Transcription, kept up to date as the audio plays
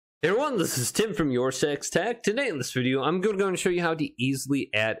Hey everyone, this is Tim from YourSixTech. Today in this video, I'm going to show you how to easily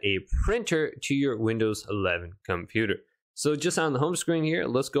add a printer to your Windows 11 computer. So just on the home screen here,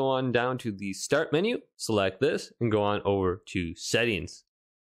 let's go on down to the Start menu, select this, and go on over to Settings.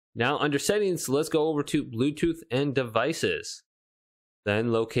 Now under Settings, let's go over to Bluetooth and Devices.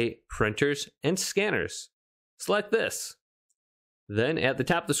 Then locate Printers and Scanners. Select this. Then at the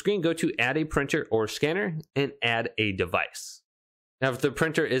top of the screen, go to Add a Printer or Scanner and add a device. Now, if the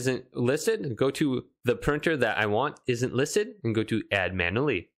printer isn't listed, go to the printer that I want isn't listed and go to Add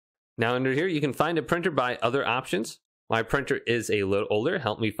Manually. Now, under here, you can find a printer by other options. My printer is a little older.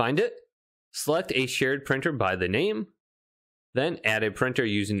 Help me find it. Select a shared printer by the name. Then add a printer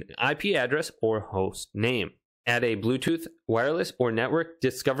using IP address or host name. Add a Bluetooth, wireless, or network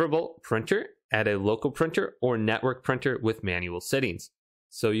discoverable printer. Add a local printer or network printer with manual settings.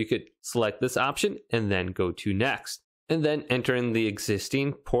 So you could select this option and then go to Next. And then enter in the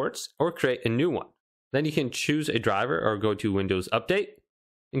existing ports or create a new one. Then you can choose a driver or go to Windows Update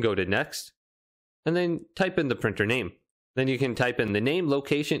and go to Next. And then type in the printer name. Then you can type in the name,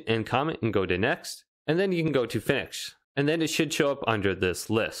 location, and comment and go to Next. And then you can go to Finish. And then it should show up under this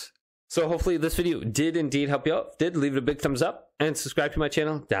list. So hopefully this video did indeed help you out. If it did, leave it a big thumbs up and subscribe to my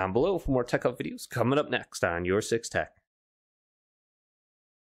channel down below for more tech help videos coming up next on YourSixTech.